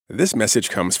This message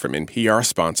comes from NPR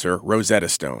sponsor Rosetta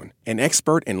Stone, an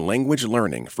expert in language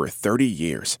learning for 30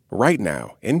 years. Right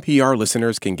now, NPR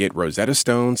listeners can get Rosetta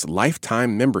Stone's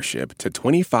lifetime membership to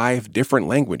 25 different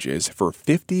languages for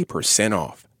 50%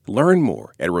 off. Learn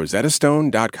more at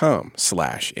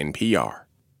rosettastone.com/NPR.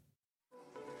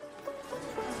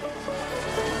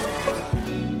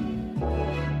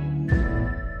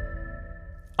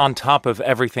 On top of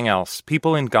everything else,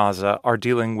 people in Gaza are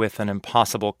dealing with an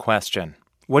impossible question.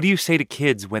 What do you say to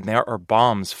kids when there are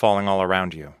bombs falling all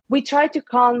around you? We try to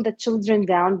calm the children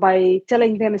down by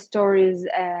telling them stories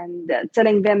and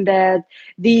telling them that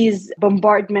these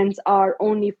bombardments are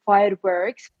only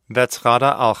fireworks. That's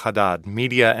Ghada Al-Haddad,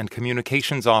 Media and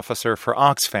Communications Officer for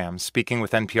Oxfam, speaking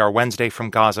with NPR Wednesday from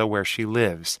Gaza, where she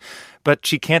lives. But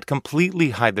she can't completely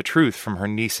hide the truth from her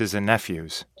nieces and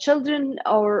nephews. Children,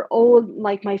 or all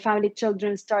like my family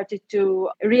children, started to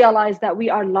realize that we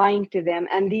are lying to them,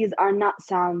 and these are not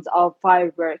sounds of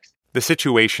fireworks. The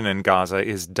situation in Gaza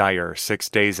is dire 6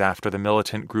 days after the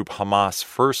militant group Hamas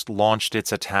first launched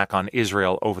its attack on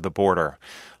Israel over the border.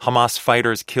 Hamas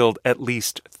fighters killed at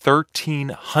least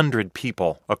 1,300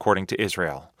 people, according to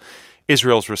Israel.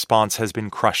 Israel's response has been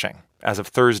crushing. As of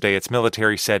Thursday, its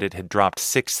military said it had dropped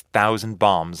 6,000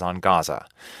 bombs on Gaza.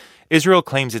 Israel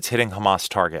claims it's hitting Hamas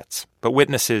targets, but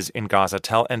witnesses in Gaza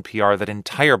tell NPR that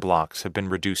entire blocks have been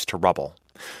reduced to rubble.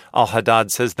 Al-Haddad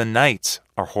says the nights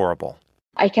are horrible.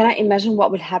 I cannot imagine what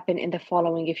will happen in the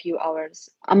following few hours.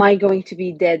 Am I going to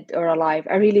be dead or alive?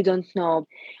 I really don't know.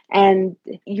 And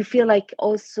you feel like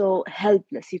also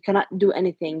helpless. You cannot do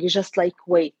anything. You just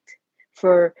wait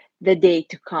for the day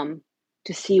to come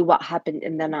to see what happened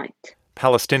in the night.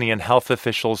 Palestinian health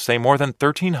officials say more than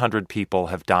 1,300 people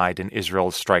have died in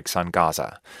Israel's strikes on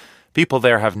Gaza. People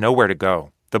there have nowhere to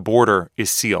go. The border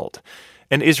is sealed.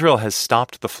 And Israel has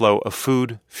stopped the flow of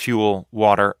food, fuel,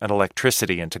 water, and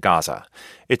electricity into Gaza.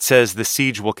 It says the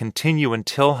siege will continue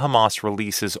until Hamas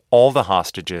releases all the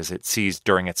hostages it seized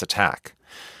during its attack.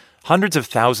 Hundreds of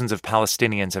thousands of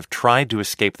Palestinians have tried to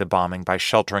escape the bombing by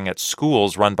sheltering at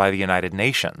schools run by the United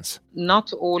Nations.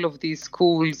 Not all of these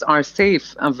schools are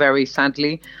safe, very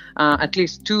sadly. At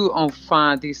least two of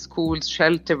these schools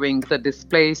sheltering the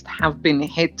displaced have been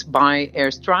hit by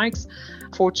airstrikes.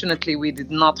 Fortunately, we did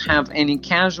not have any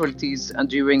casualties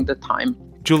during the time.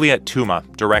 Juliet Touma,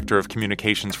 Director of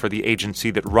Communications for the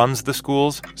agency that runs the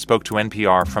schools, spoke to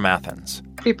NPR from Athens.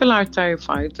 People are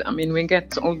terrified. We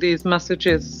get all these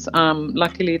messages.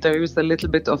 Luckily, there is a little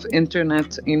bit of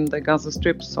internet in the Gaza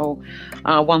Strip. So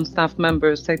one staff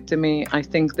member said to me, I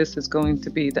think this is going to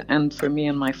be the end for me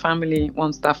and my family.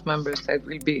 One staff member said,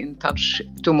 we'll be in touch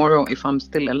tomorrow if I'm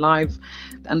still alive.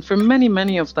 And for many,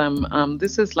 many of them,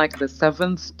 this is like the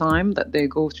seventh time that they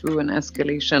go through an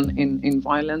escalation in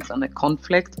violence and a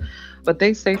conflict. But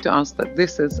they say to us that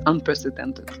this is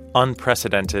unprecedented.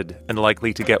 Unprecedented and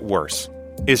likely to get worse.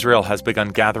 Israel has begun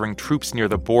gathering troops near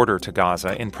the border to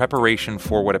Gaza in preparation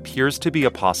for what appears to be a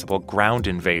possible ground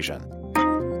invasion.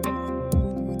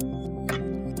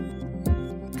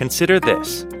 Consider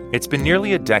this. It's been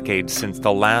nearly a decade since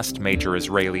the last major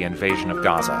Israeli invasion of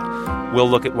Gaza. We'll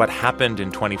look at what happened in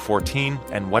 2014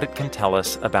 and what it can tell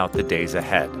us about the days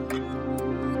ahead.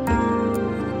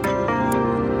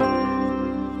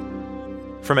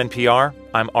 From NPR,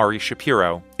 I'm Ari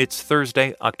Shapiro. It's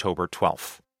Thursday, October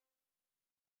 12th.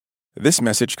 This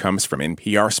message comes from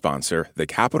NPR sponsor, the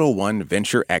Capital One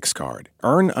Venture X Card.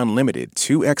 Earn unlimited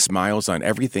 2x miles on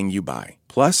everything you buy.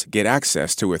 Plus, get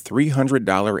access to a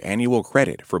 $300 annual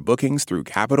credit for bookings through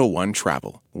Capital One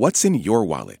Travel. What's in your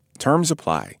wallet? Terms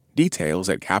apply. Details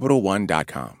at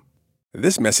CapitalOne.com.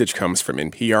 This message comes from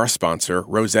NPR sponsor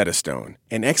Rosetta Stone,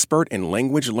 an expert in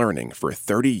language learning for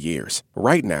 30 years.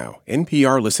 Right now,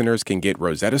 NPR listeners can get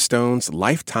Rosetta Stone's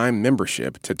lifetime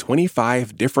membership to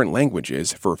 25 different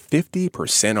languages for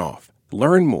 50% off.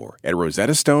 Learn more at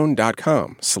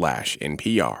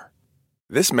rosettastone.com/NPR.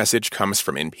 This message comes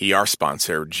from NPR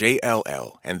sponsor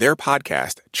JLL and their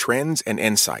podcast, Trends and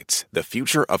Insights, The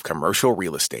Future of Commercial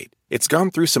Real Estate. It's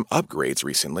gone through some upgrades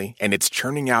recently, and it's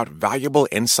churning out valuable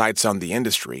insights on the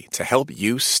industry to help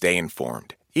you stay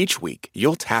informed. Each week,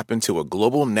 you'll tap into a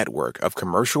global network of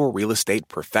commercial real estate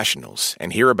professionals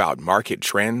and hear about market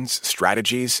trends,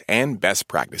 strategies, and best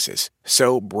practices.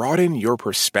 So broaden your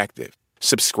perspective.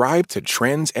 Subscribe to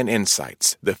Trends and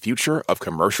Insights, The Future of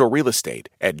Commercial Real Estate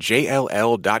at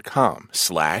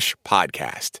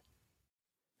jll.com/podcast.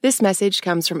 This message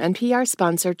comes from NPR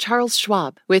sponsor Charles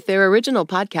Schwab with their original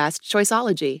podcast,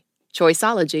 Choiceology.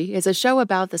 Choiceology is a show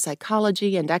about the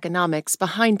psychology and economics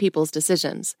behind people's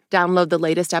decisions. Download the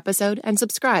latest episode and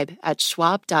subscribe at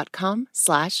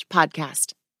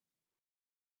schwab.com/podcast.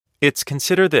 It's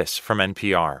Consider This from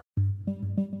NPR.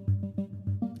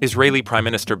 Israeli Prime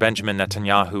Minister Benjamin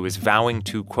Netanyahu is vowing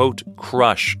to, quote,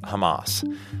 crush Hamas.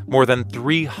 More than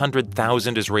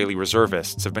 300,000 Israeli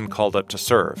reservists have been called up to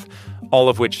serve, all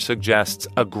of which suggests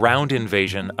a ground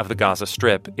invasion of the Gaza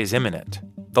Strip is imminent.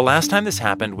 The last time this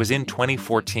happened was in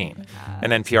 2014,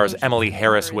 and NPR's Emily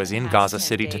Harris was in Gaza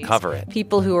City to cover it.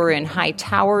 People who are in high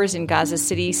towers in Gaza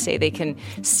City say they can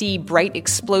see bright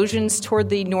explosions toward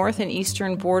the north and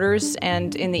eastern borders.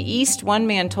 And in the east, one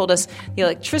man told us the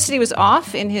electricity was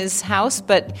off in his house,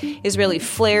 but Israeli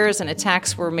flares and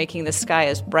attacks were making the sky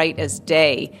as bright as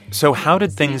day. So how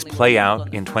did things play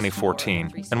out in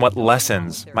 2014, and what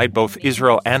lessons might both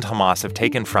Israel and Hamas have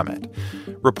taken from it?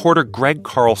 Reporter Greg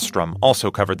Karlstrom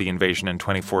also covered the invasion in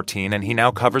 2014, and he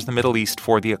now covers the Middle East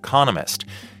for The Economist.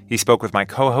 He spoke with my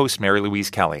co-host, Mary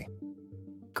Louise Kelly.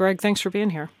 Greg, thanks for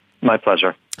being here. My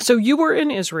pleasure. So you were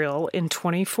in Israel in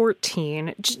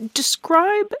 2014.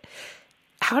 Describe,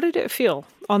 how did it feel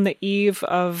on the eve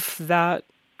of that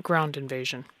ground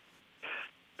invasion?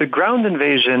 The ground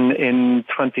invasion in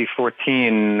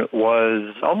 2014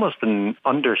 was almost an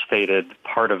understated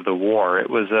part of the war.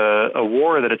 It was a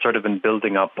war that had sort of been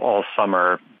building up all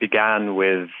summer, began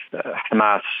with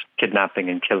Hamas kidnapping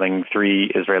and killing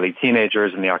 3 Israeli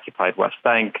teenagers in the occupied West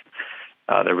Bank.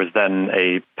 There was then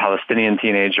a Palestinian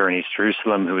teenager in East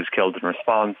Jerusalem who was killed in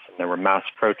response, and there were mass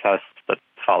protests that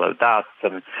followed that.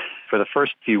 And for the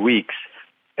first few weeks,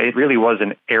 it really was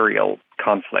an aerial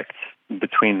conflict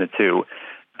between the two.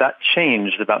 That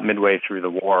changed about midway through the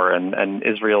war, and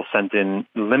Israel sent in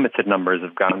limited numbers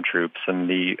of ground troops, and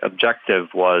the objective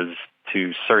was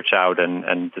to search out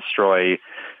and destroy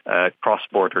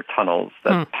cross-border tunnels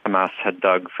that Hamas had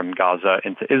dug from Gaza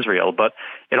into Israel. But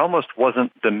it almost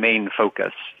wasn't the main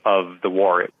focus of the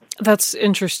war. That's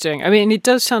interesting. I mean, it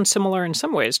does sound similar in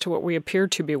some ways to what we appear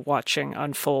to be watching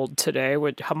unfold today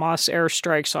with Hamas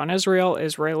airstrikes on Israel,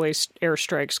 Israeli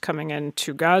airstrikes coming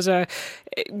into Gaza,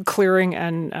 clearing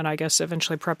and I guess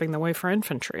eventually prepping the way for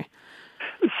infantry.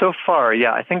 So far,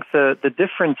 yeah. I think the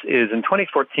difference is in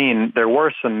 2014, there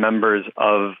were some members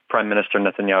of Prime Minister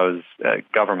Netanyahu's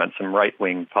government, some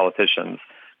right-wing politicians,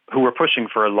 who were pushing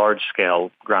for a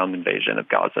large-scale ground invasion of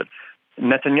Gaza.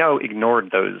 Netanyahu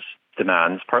ignored those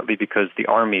demands, partly because the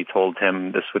army told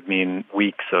him this would mean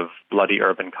weeks of bloody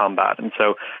urban combat. And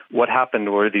so what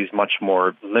happened were these much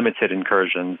more limited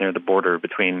incursions near the border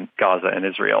between Gaza and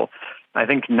Israel. I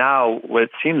think now what it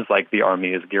seems like the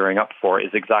army is gearing up for is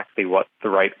exactly what the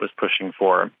right was pushing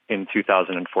for in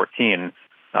 2014,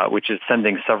 which is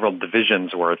sending several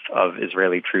divisions worth of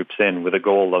Israeli troops in with a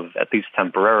goal of, at least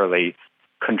temporarily,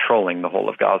 controlling the whole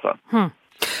of Gaza.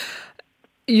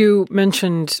 You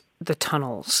mentioned the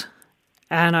tunnels.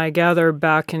 And I gather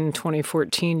back in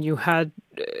 2014, you had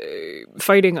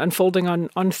fighting unfolding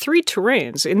on 3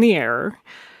 terrains, in the air,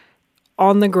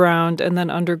 on the ground, and then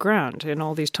underground, in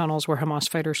all these tunnels where Hamas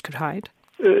fighters could hide?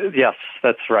 Yes,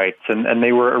 that's right. And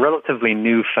they were a relatively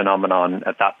new phenomenon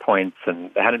at that point, and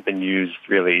they hadn't been used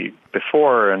really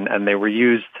before, and they were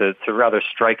used to rather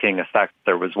striking effect.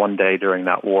 There was one day during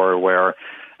that war where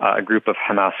a group of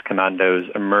Hamas commandos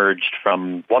emerged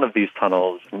from one of these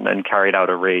tunnels and carried out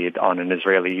a raid on an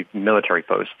Israeli military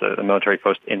post, a military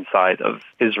post inside of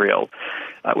Israel,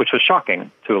 which was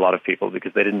shocking to a lot of people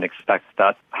because they didn't expect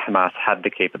that Hamas had the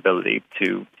capability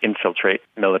to infiltrate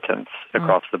militants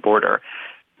across the border.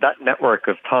 That network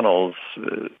of tunnels,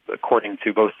 according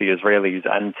to both the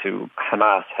Israelis and to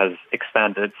Hamas, has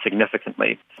expanded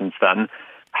significantly since then.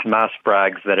 Hamas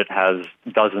brags that it has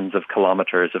dozens of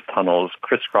kilometers of tunnels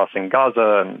crisscrossing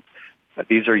Gaza, and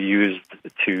these are used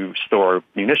to store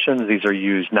munitions. These are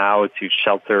used now to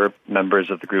shelter members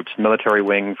of the group's military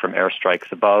wing from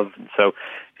airstrikes above. And so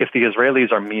if the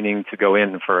Israelis are meaning to go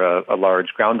in for a large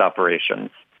ground operation,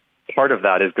 part of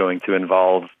that is going to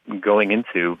involve going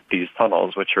into these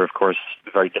tunnels, which are, of course,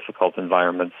 very difficult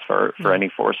environments for any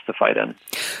force to fight in.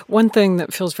 One thing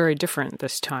that feels very different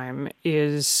this time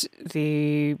is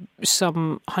the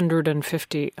some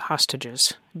 150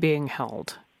 hostages being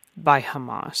held by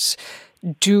Hamas.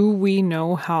 Do we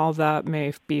know how that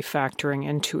may be factoring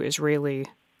into Israeli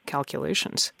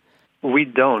calculations? We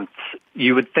don't.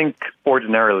 You would think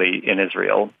ordinarily in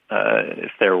Israel,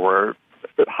 if there were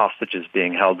hostages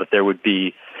being held, that there would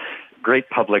be great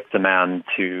public demand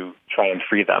to try and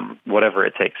free them, whatever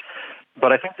it takes.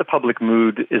 But I think the public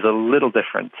mood is a little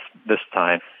different this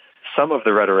time. Some of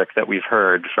the rhetoric that we've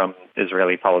heard from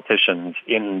Israeli politicians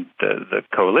in the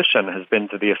coalition has been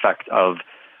to the effect of,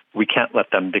 we can't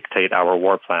let them dictate our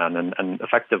war plan, and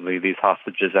effectively these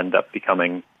hostages end up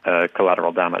becoming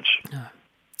collateral damage.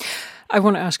 I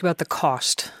want to ask about the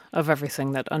cost of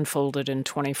everything that unfolded in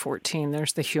 2014.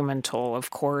 There's the human toll, of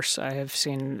course. I have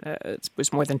seen it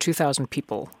was more than 2,000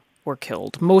 people were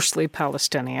killed, mostly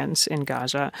Palestinians in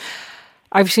Gaza.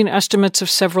 I've seen estimates of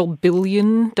several $1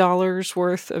 billion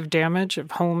worth of damage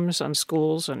of homes and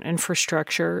schools and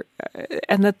infrastructure,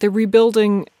 and that the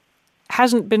rebuilding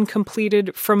hasn't been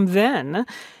completed from then.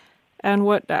 And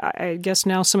what I guess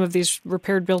now some of these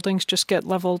repaired buildings just get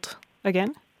leveled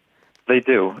again? They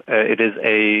do.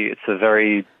 It's a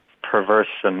very perverse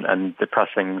and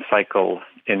depressing cycle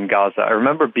in Gaza. I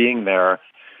remember being there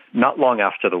not long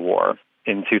after the war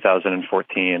in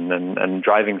 2014 and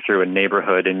driving through a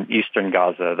neighborhood in eastern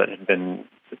Gaza that had been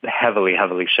heavily,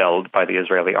 heavily shelled by the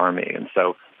Israeli army. And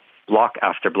so block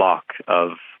after block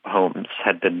of homes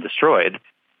had been destroyed.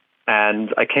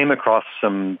 And I came across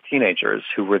some teenagers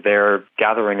who were there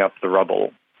gathering up the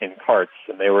rubble in carts,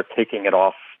 and they were taking it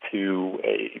off to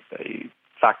a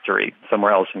factory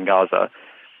somewhere else in Gaza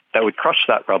that would crush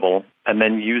that rubble and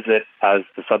then use it as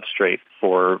the substrate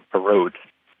for a road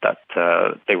that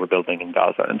they were building in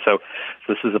Gaza. And so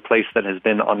this is a place that has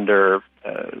been under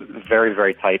very,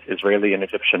 very tight Israeli and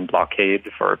Egyptian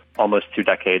blockade for almost 2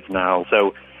 decades now.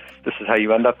 So this is how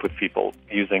you end up with people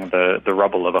using the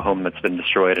rubble of a home that's been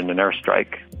destroyed in an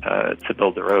airstrike to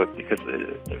build a road, because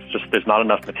there's not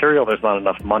enough material, there's not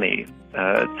enough money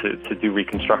to do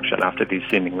reconstruction after these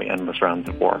seemingly endless rounds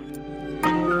of war.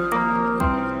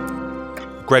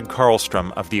 Greg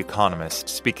Carlstrom of The Economist,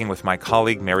 speaking with my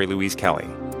colleague Mary Louise Kelly.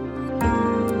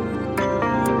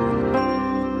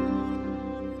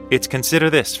 It's Consider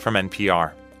This from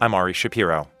NPR. I'm Ari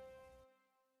Shapiro.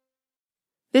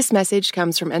 This message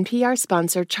comes from NPR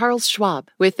sponsor Charles Schwab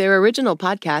with their original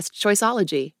podcast,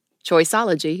 Choiceology.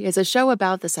 Choiceology is a show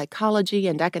about the psychology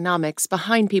and economics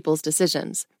behind people's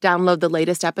decisions. Download the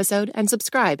latest episode and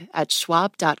subscribe at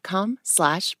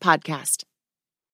schwab.com/podcast.